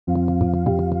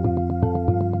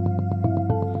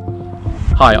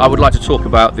Hi, I would like to talk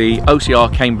about the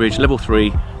OCR Cambridge Level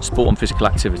 3 Sport and Physical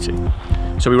Activity.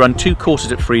 So we run two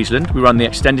courses at Friesland. We run the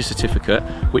Extended Certificate,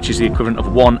 which is the equivalent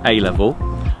of 1 A-level,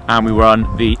 and we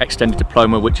run the Extended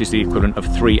Diploma, which is the equivalent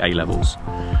of 3 A-levels.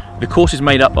 The course is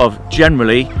made up of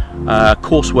generally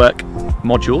coursework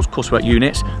modules, coursework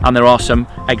units, and there are some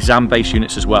exam-based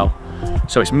units as well.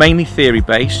 So it's mainly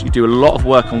theory-based. You do a lot of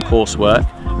work on coursework,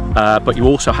 but you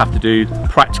also have to do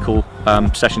practical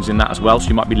sessions in that as well. So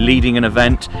you might be leading an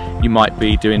event, you might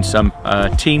be doing some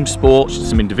team sports,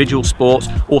 some individual sports,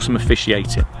 or some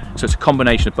officiating. So it's a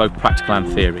combination of both practical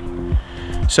and theory.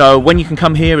 So when you can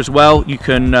come here as well, you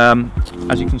can,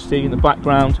 as you can see in the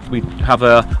background, we have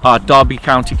our Derby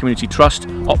County Community Trust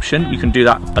option. You can do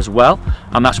that as well,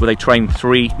 and that's where they train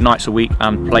 3 nights a week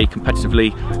and play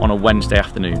competitively on a Wednesday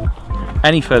afternoon.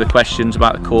 Any further questions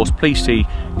about the course, please see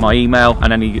my email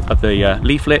and any of the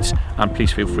leaflets, and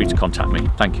please feel free to contact me.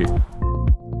 Thank you.